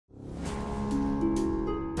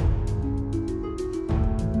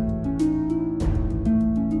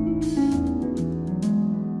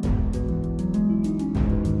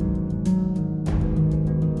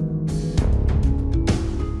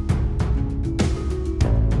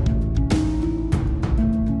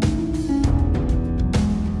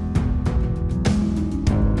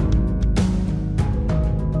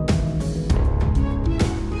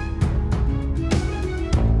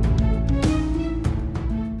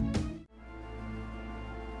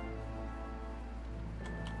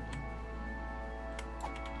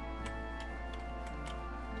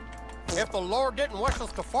If the Lord didn't wish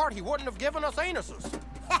us to fart, he wouldn't have given us anuses.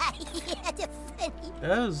 Yeah, that's funny.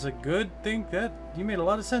 That was a good thing. That you made a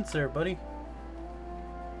lot of sense there, buddy.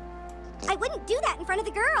 I wouldn't do that in front of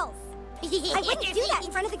the girls. I wouldn't do that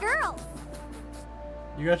in front of the girls.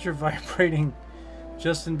 You got your vibrating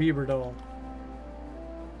Justin Bieber doll.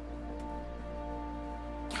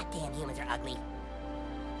 Goddamn humans are ugly.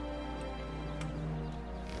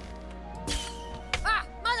 Ah,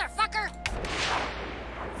 motherfucker!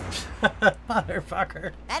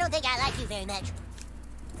 Motherfucker. I don't think I like you very much.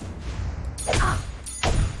 Ah.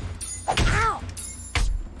 Ow!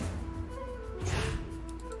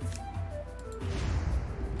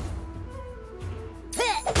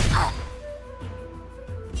 Good try!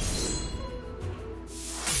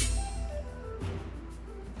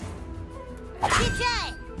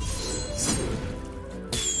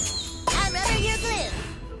 I'm rubber, you're glue.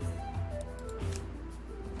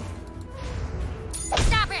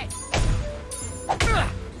 Stop it!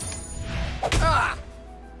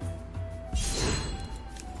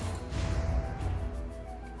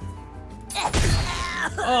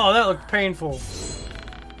 Oh, that looked painful.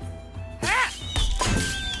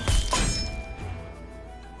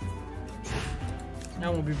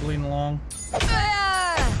 Now we'll be bleeding along.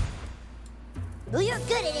 Well, you're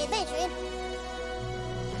good at adventuring.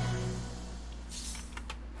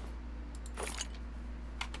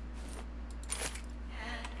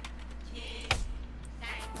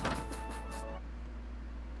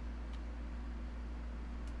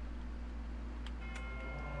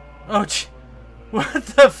 Oh, what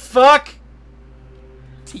the fuck?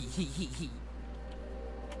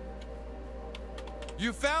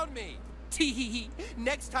 You found me.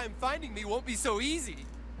 Next time finding me won't be so easy.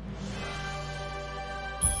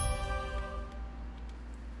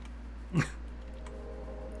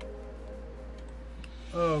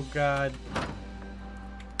 Oh, God.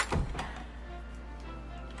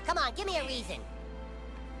 Come on, give me a reason.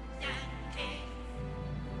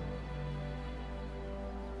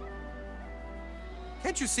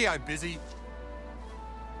 Can't you see I'm busy?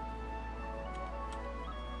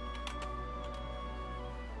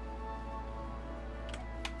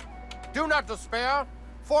 Do not despair,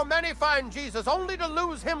 for many find Jesus only to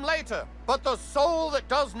lose him later. But the soul that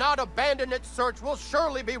does not abandon its search will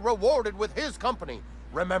surely be rewarded with his company.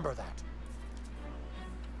 Remember that.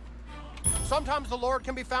 Sometimes the Lord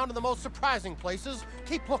can be found in the most surprising places.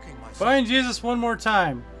 Keep looking, my son. Find Jesus one more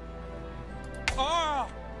time. Ah!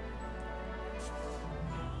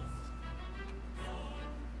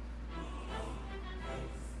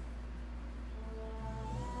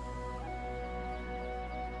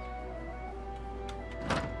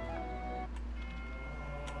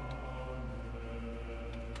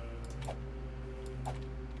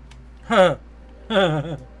 Huh.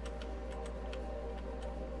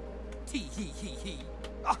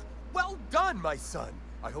 Well done, my son.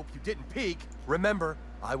 I hope you didn't peek. Remember,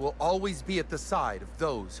 I will always be at the side of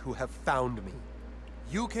those who have found me.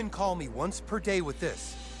 You can call me once per day with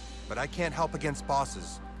this, but I can't help against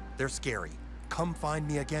bosses. They're scary. Come find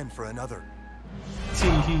me again for another.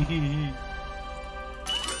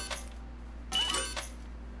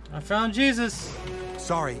 I found Jesus.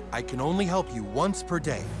 Sorry, I can only help you once per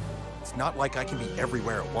day. It's not like I can be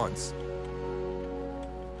everywhere at once.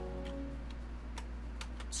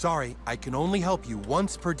 Sorry, I can only help you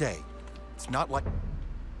once per day. It's not like...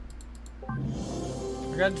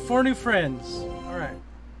 I got 4 new friends. Alright.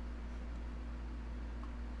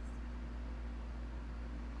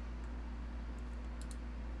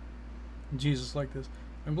 Jesus like this.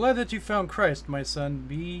 I'm glad that you found Christ, my son.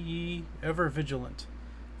 Be ye ever vigilant,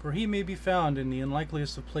 for he may be found in the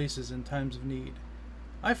unlikeliest of places in times of need.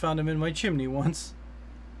 I found him in my chimney once.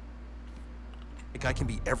 Like I can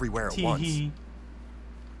be everywhere at once.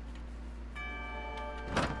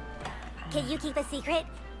 Can you keep a secret?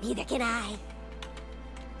 Neither can I.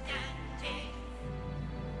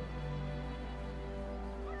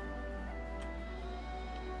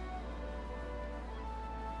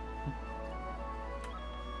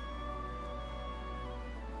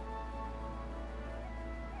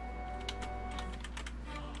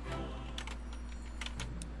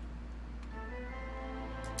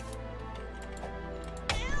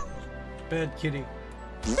 Bad kitty.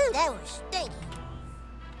 That was stinky.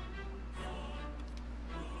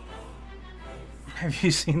 Have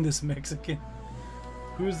you seen this Mexican?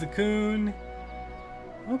 Who's the coon?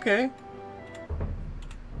 Okay.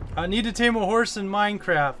 I need to tame a horse in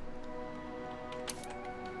Minecraft.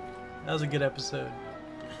 That was a good episode.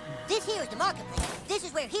 This here is the marketplace. This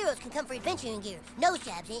is where heroes can come for adventuring gear, nose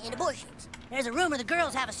jabs, and abortions. There's a rumor the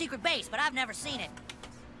girls have a secret base, but I've never seen it.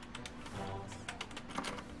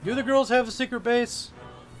 Do the girls have a secret base?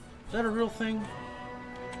 Is that a real thing?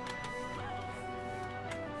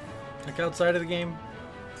 Like outside of the game?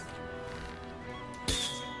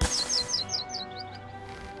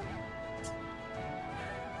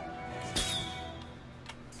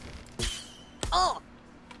 Oh!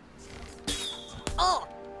 Oh!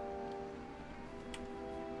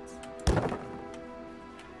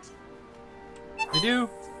 You do?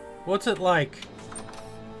 What's it like?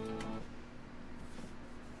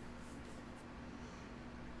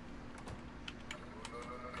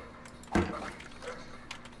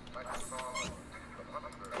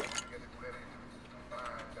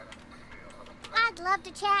 I'd love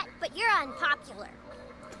to chat, but you're unpopular.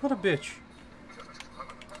 What a bitch.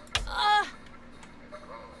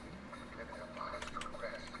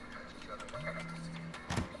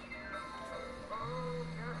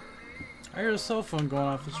 I hear a cell phone going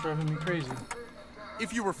off. It's driving me crazy.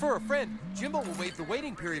 If you refer a friend, Jimbo will waive the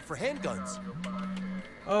waiting period for handguns.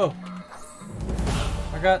 Oh.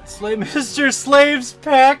 I got Mr. Slave's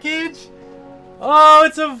package? Oh,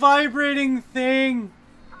 it's a vibrating thing.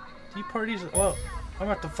 Tea parties. Well, I'm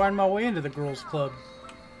going to have to find my way into the girls' club.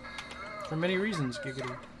 For many reasons,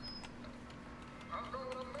 giggity.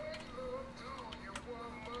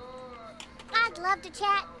 I'd love to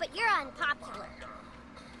chat, but you're unpopular.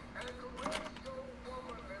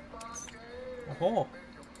 Oh.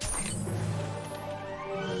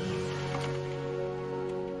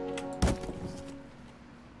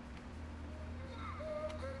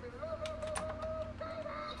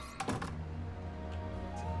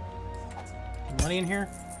 Money in here?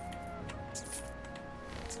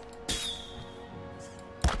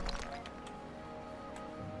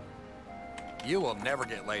 You will never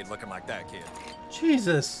get laid looking like that, kid.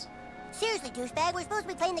 Jesus. Seriously, douchebag, we're supposed to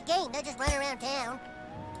be playing the game, not just running around town.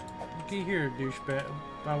 Looky here, douchebag.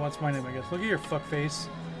 What's my name, I guess? Look at your fuck face.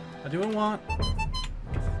 I do what I want. Come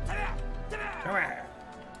here.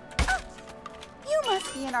 You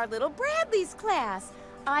must be in our little Bradley's class.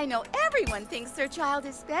 I know everyone thinks their child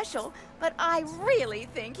is special, but I really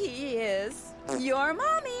think he is. Your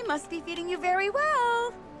mommy must be feeding you very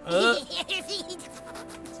well.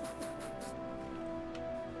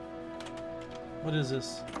 What is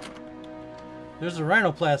this? There's a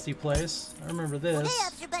rhinoplasty place. I remember this. Hey,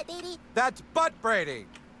 Officer Butt Baby. That's Butt Brady.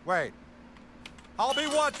 Wait. I'll be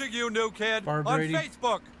watching you, new kid, Bar on Brady.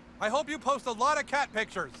 Facebook. I hope you post a lot of cat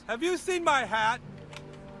pictures. Have you seen my hat?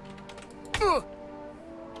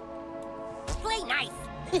 Play nice.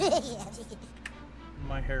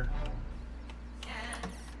 My hair.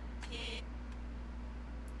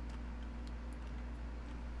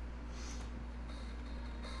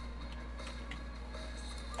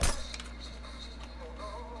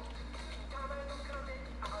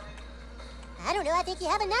 I don't know, I think you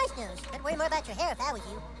have a nice nose. I'd worry more about your hair if I was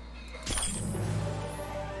you.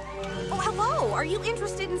 Oh, hello. Are you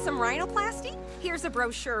interested in some rhinoplasty? Here's a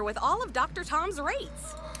brochure with all of Dr. Tom's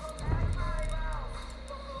rates.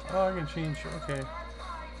 Oh, I can change. Okay.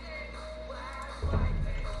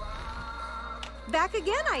 Back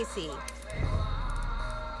again, I see.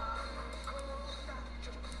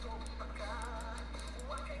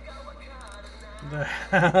 The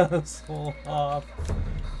asshole off.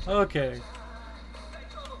 Okay.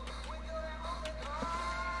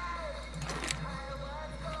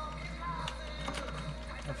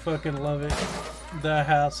 I fucking love it. The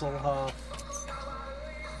Hasselhoff.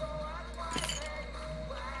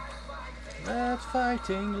 That's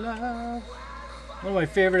fighting love. One of my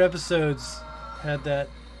favorite episodes had that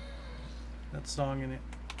song in it.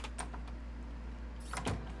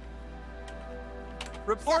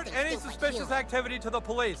 Report Something any stinks like suspicious you. activity to the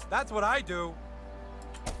police. That's what I do.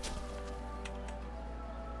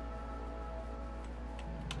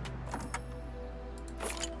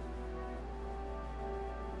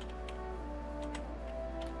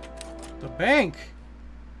 The bank.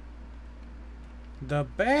 The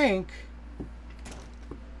bank.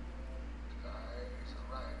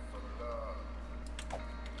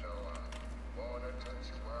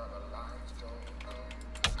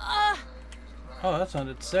 Oh, that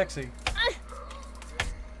sounded sexy. Okay,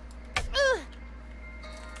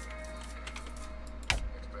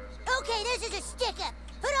 this is a stick-up.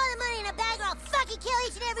 Put all the money in a bag or I'll fucking kill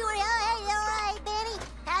each and every one. Oh, hey, all right, Benny.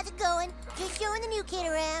 How's it going? Just showing the new kid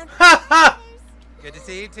around. Good to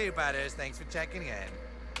see you too, Butters. Thanks for checking in.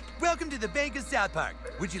 Welcome to the Bank of South Park.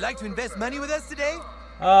 Would you like to invest money with us today?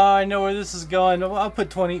 I know where this is going. I'll put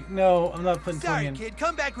 20. No, I'm not putting 20 Sorry, in. kid.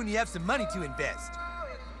 Come back when you have some money to invest.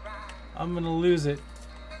 I'm gonna lose it.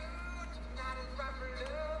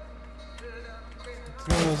 It's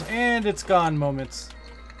one of those and it's gone moments.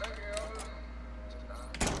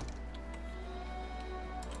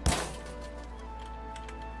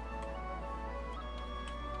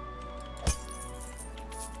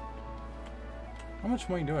 How much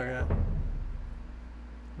money do I got?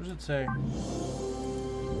 What does it say?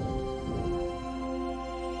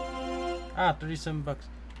 Ah, 37 bucks.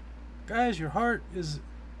 Guys, your heart is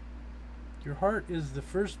the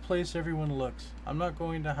first place everyone looks. I'm not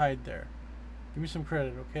going to hide there. Give me some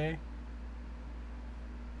credit, okay?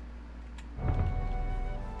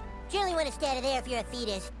 You only want to stay out of there if you're a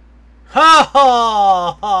fetus. Ha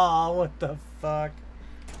ha ha! What the fuck?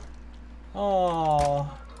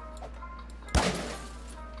 Oh.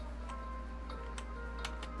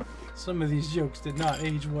 Some of these jokes did not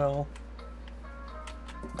age well.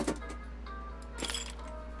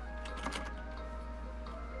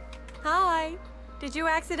 Hi. Did you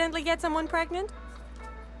accidentally get someone pregnant?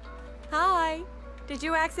 Hi. Did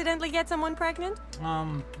you accidentally get someone pregnant?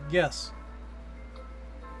 Yes.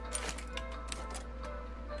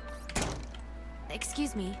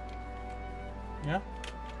 Excuse me. Yeah?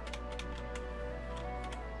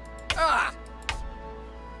 Ah!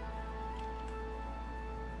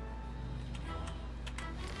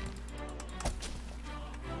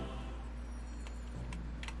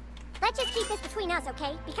 Let's just keep this between us,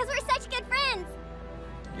 okay? Because we're such good friends.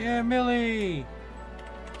 Yeah, Millie!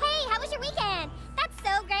 Hey, how was your weekend? That's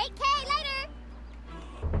so great. Okay, later.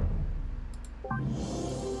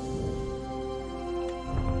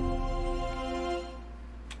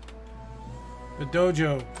 The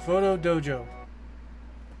dojo. Photo dojo.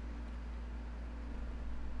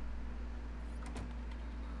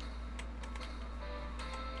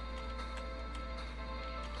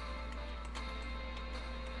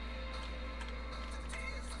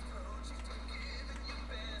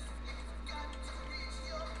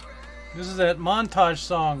 This is that montage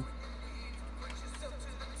song.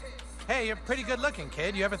 Hey, you're pretty good looking,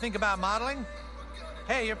 kid. You ever think about modeling?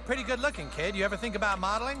 Hey, you're pretty good looking, kid. You ever think about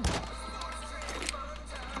modeling?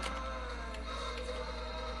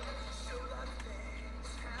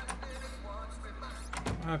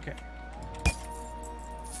 Okay.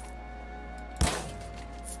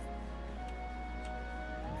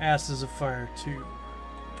 Asses of Fire 2.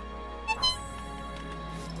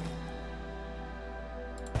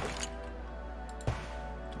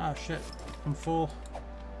 Oh shit, I'm full.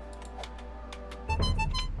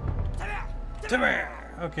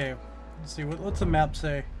 Okay, let's see, what's the map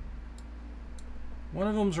say? One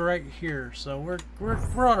of them's right here, so we're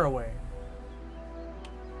on our way.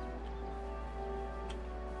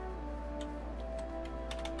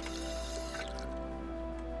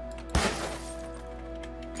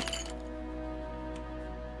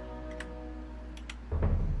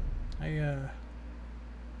 I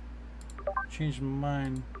changed my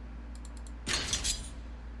mind.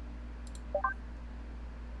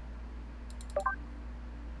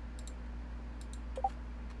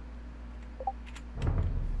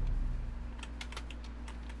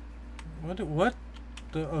 What?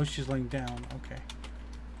 Oh, she's laying down. Okay.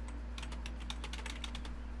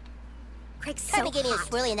 Craig's so hot. Give me a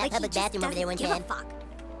swirly in that public bathroom over there one time. Fuck.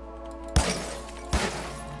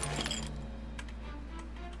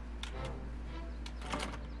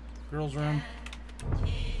 Girls' room.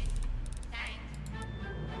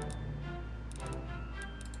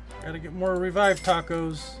 Gotta get more revived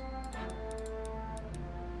tacos.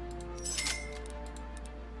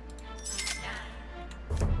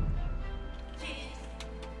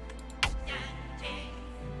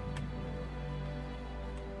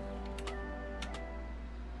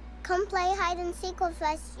 Come play hide and seek with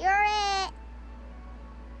us. You're it.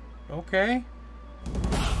 Okay.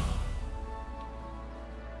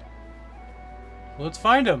 Let's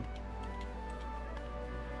find him.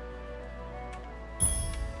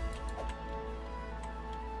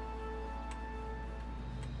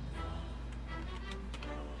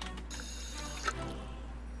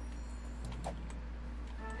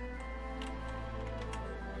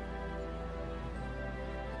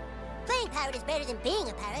 Playing pirate is better than being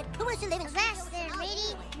a pirate. Who wants to live in fast there,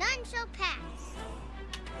 lady? None shall pass.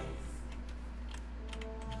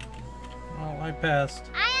 Oh, I passed.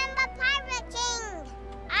 I am the pirate king.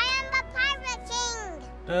 I am the pirate king.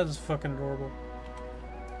 That is fucking adorable.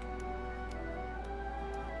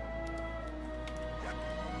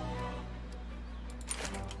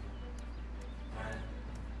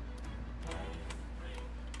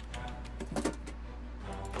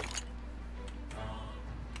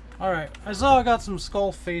 Alright, I saw I got some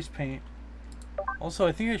skull face paint. Also,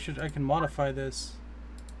 I think I can modify this.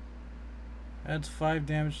 Adds 5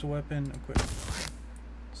 damage to weapon. Equip.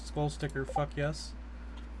 Skull sticker, fuck yes.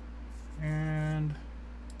 And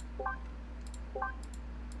there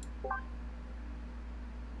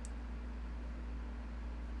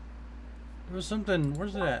was something,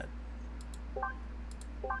 where's it at?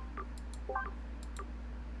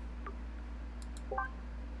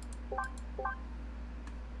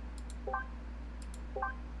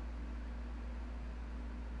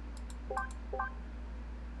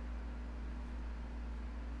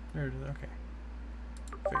 There it is. Okay.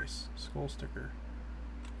 Face. Skull sticker.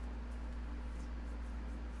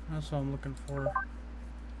 That's what I'm looking for.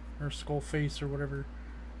 Or skull face or whatever.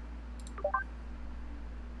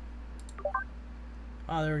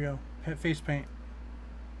 Ah, there we go. Face paint.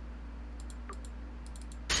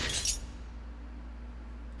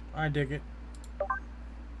 I dig it.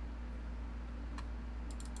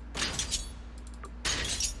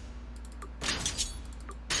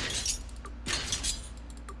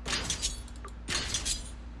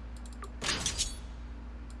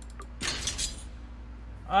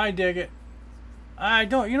 I dig it. I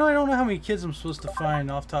don't know how many kids I'm supposed to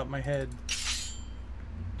find off the top of my head.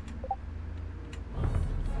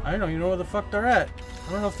 I don't even know where the fuck they're at.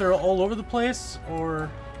 I don't know if they're all over the place or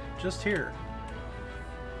just here.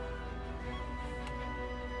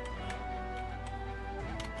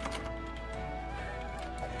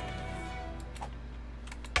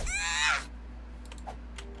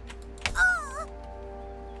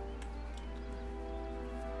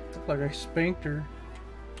 Looked like I spanked her.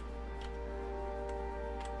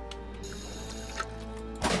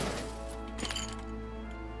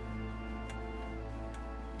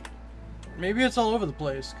 Maybe it's all over the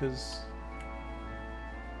place, because...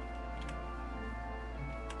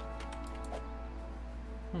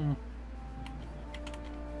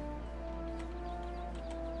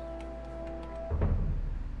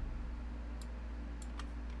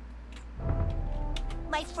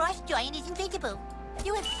 My frost giant is invisible.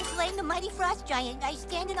 You have slain the mighty frost giant. I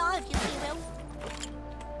stand in awe of you, hero.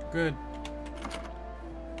 Good.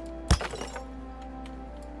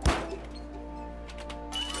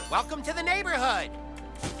 Welcome to the neighborhood.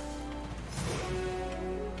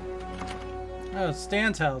 Oh, it's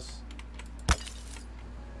Stan's house.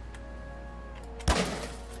 Can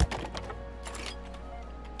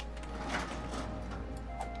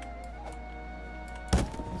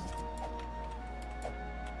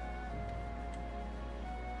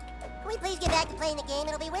we please get back to playing the game?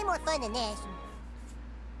 It'll be way more fun than this.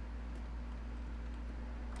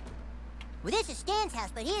 Well, this is Stan's house,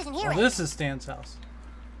 but he isn't here Oh, right this now. is Stan's house.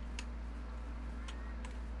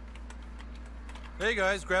 Hey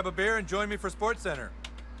guys, grab a beer and join me for Sports Center.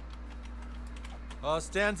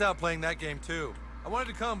 Stan's out playing that game too. I wanted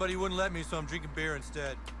to come, but he wouldn't let me, so I'm drinking beer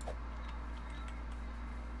instead.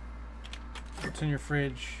 What's in your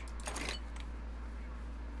fridge?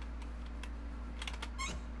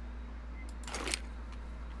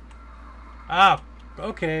 Ah,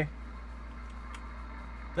 okay.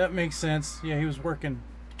 That makes sense. Yeah, he was working.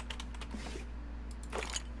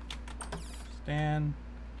 Stan.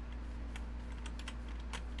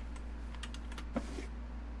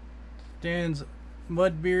 Stan's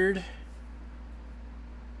Mudbeard.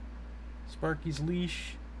 Sparky's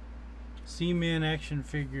leash. Seaman action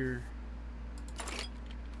figure.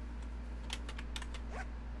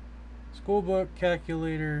 Schoolbook,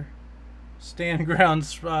 calculator. Stan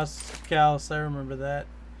Grounds Callus. I remember that.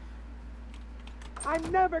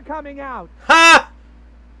 I'm never coming out. Ha!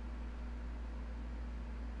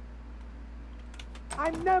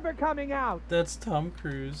 I'm never coming out. That's Tom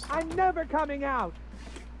Cruise. I'm never coming out.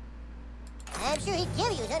 I'm sure he'd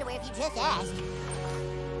give you his underwear if you just asked.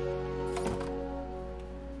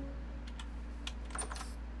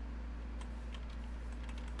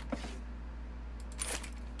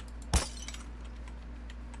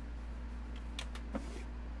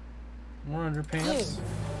 More underpants.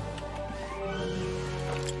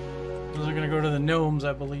 Those are gonna go to the gnomes,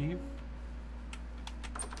 I believe.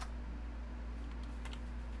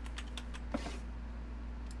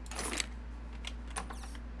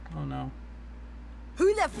 Oh no.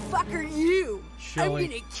 Who the fuck are you? Shelly.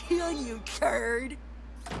 I'm gonna kill you, turd.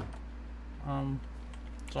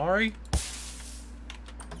 Sorry?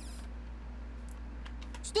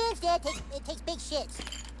 Stan's dad takes big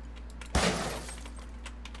shits.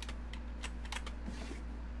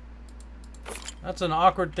 That's an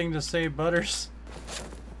awkward thing to say, Butters.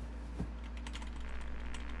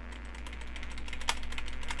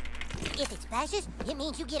 If it splashes, it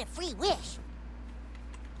means you get a free wish.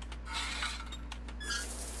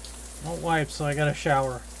 Won't wipe, so I gotta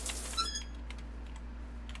shower.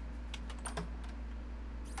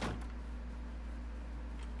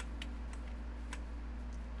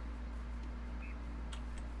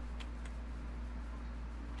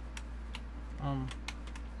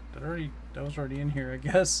 That was already in here, I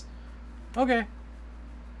guess. Okay.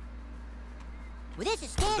 Well, this is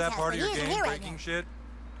Stan's Is that house, part but of he your isn't game here right breaking now. shit?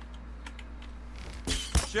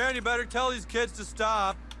 Sharon, you better tell these kids to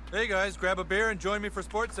stop. Hey guys, grab a beer and join me for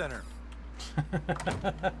Sports Center.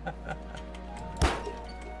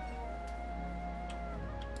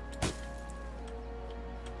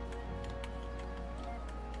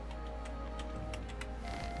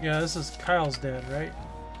 Yeah, this is Kyle's dad, right?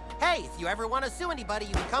 Hey, if you ever want to sue anybody,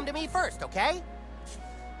 you can come to me first, okay?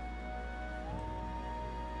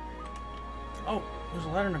 Oh, there's a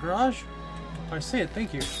ladder in the garage? I see it,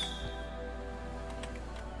 thank you.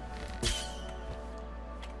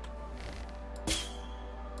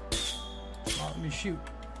 Oh, let me shoot.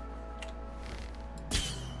 Can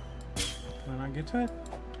I not get to it?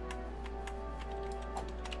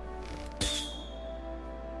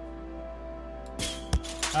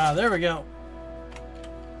 Ah, there we go.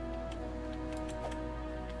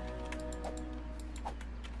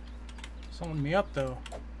 Summoned me up though.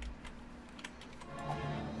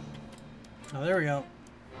 Oh, there we go.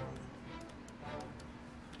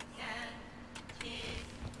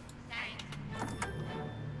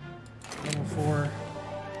 Level 4.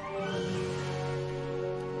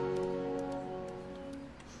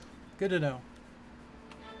 Good to know.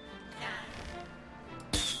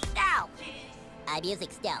 Ow! I'm using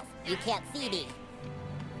stealth. You can't see me.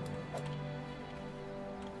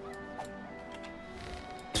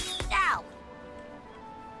 Ow!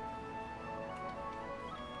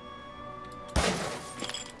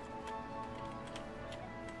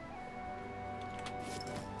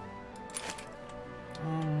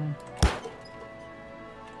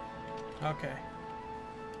 Okay.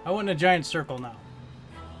 I went in a giant circle now.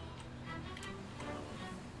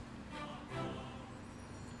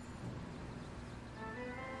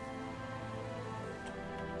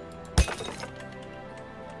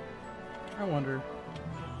 I wonder.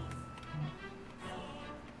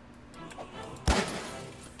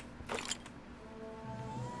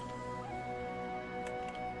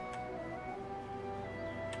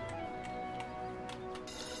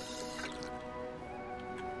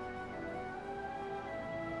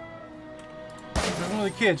 There's one of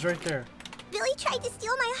the kids right there. Billy tried to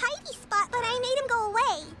steal my hidey spot, but I made him go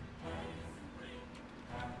away.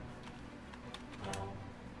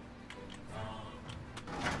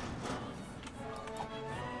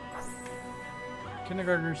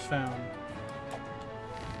 Kindergartners found.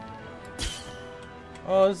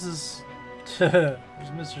 Oh, this is... There's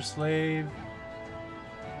Mr. Slave.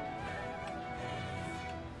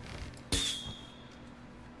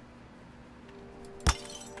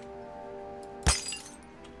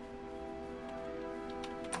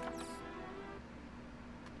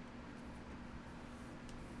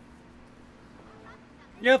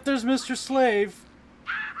 Yep, there's Mr. Slave.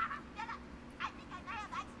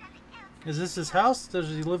 Is this his house? Does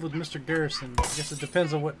he live with Mr. Garrison? I guess it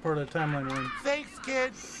depends on what part of the timeline we're in. Thanks,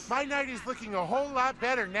 kid. My night is looking a whole lot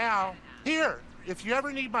better now. Here, if you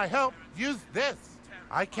ever need my help, use this.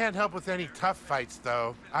 I can't help with any tough fights,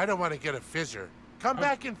 though. I don't want to get a fissure. Come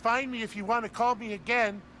back and find me if you want to call me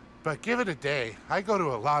again. But give it a day. I go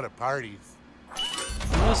to a lot of parties.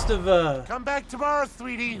 Must have, Come back tomorrow,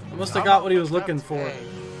 sweetie. must have got what he was looking for.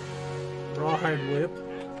 Rawhide whip.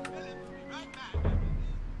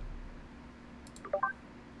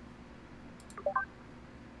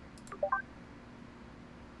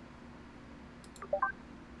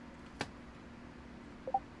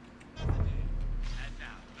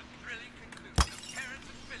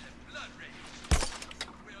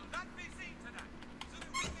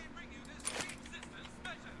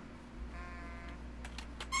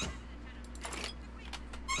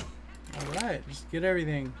 Alright, just get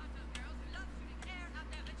everything.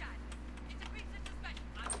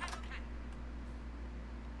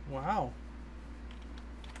 Wow.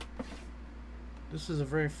 This is a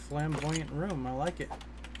very flamboyant room. I like it.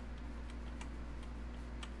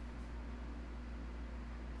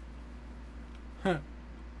 Huh.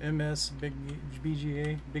 MS Big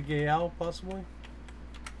BGA Big Gay Owl possibly.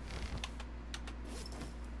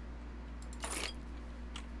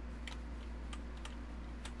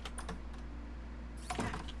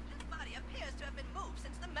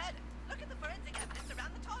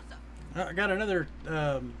 I got another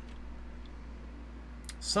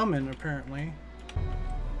summon apparently.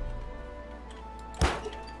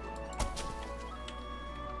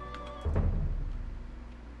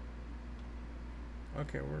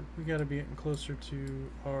 Okay, we gotta be getting closer to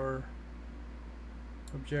our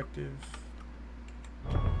objective.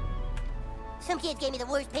 Some kids gave me the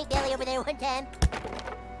worst pink belly over there one time.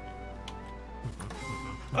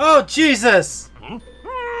 Oh Jesus!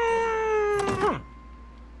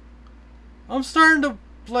 I'm starting to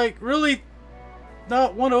like really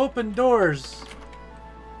not want to open doors.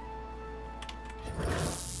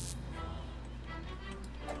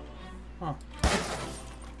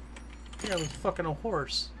 guy was fucking a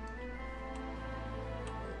horse.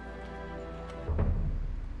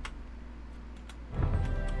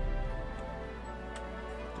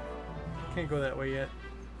 Can't go that way yet.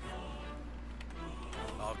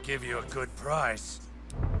 I'll give you a good price.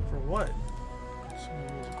 For what? Some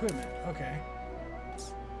of his equipment. Okay.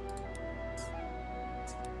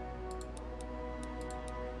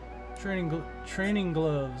 Training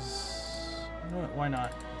gloves. You know what? Why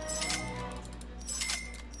not?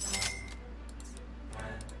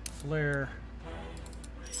 Flare.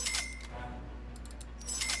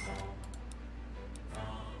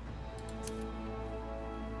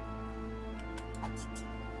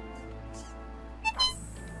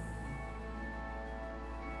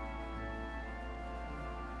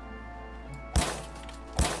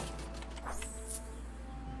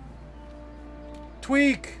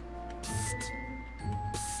 Tweak!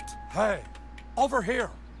 Hey, over here.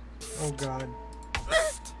 Oh god.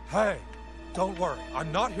 Hey, don't worry. I'm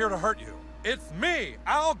not here to hurt you. It's me,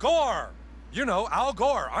 Al Gore. You know, Al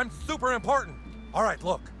Gore. I'm super important. All right,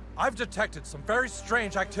 look. I've detected some very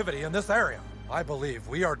strange activity in this area. I believe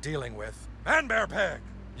we are dealing with Man-Bear Pig.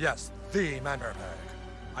 Yes, the Man-Bear Pig.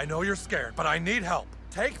 I know you're scared, but I need help.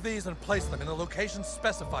 Take these and place them in the location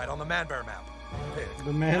specified on the Man-Bear map. Pig.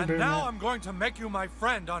 The Man-Bear And now map. I'm going to make you my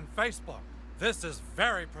friend on Facebook. This is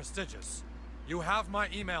very prestigious. You have my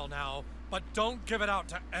email now, but don't give it out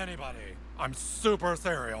to anybody. I'm super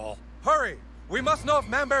serial. Hurry! We must know if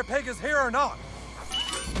Man-Bear Pig is here or not.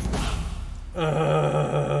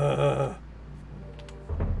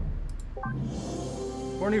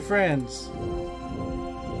 Horny friends.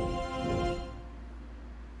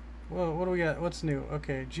 Well, what do we got? What's new?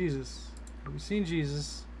 Okay, Jesus. Have we seen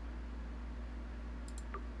Jesus?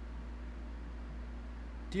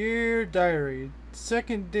 Dear Diary,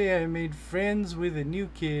 second day I made friends with a new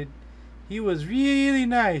kid. He was really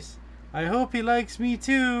nice. I hope he likes me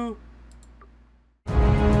too.